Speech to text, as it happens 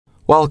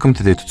Welcome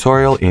to the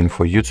tutorial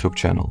info YouTube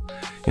channel.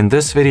 In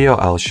this video,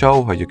 I'll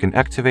show how you can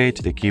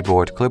activate the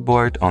keyboard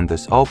clipboard on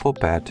this OPPO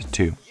Pad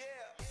 2.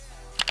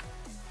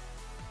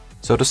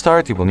 So to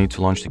start, you will need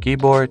to launch the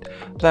keyboard,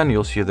 then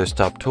you'll see this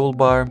top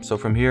toolbar. So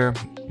from here,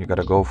 you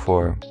gotta go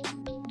for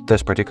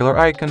this particular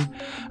icon,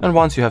 and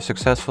once you have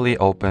successfully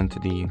opened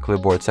the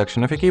clipboard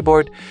section of your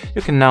keyboard,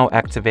 you can now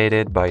activate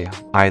it by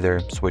either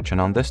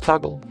switching on this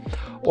toggle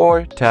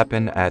or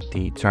tapping at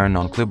the turn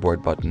on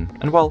clipboard button.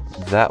 And well,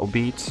 that will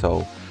be it.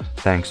 So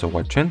thanks for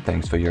watching,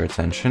 thanks for your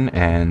attention,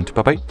 and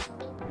bye bye.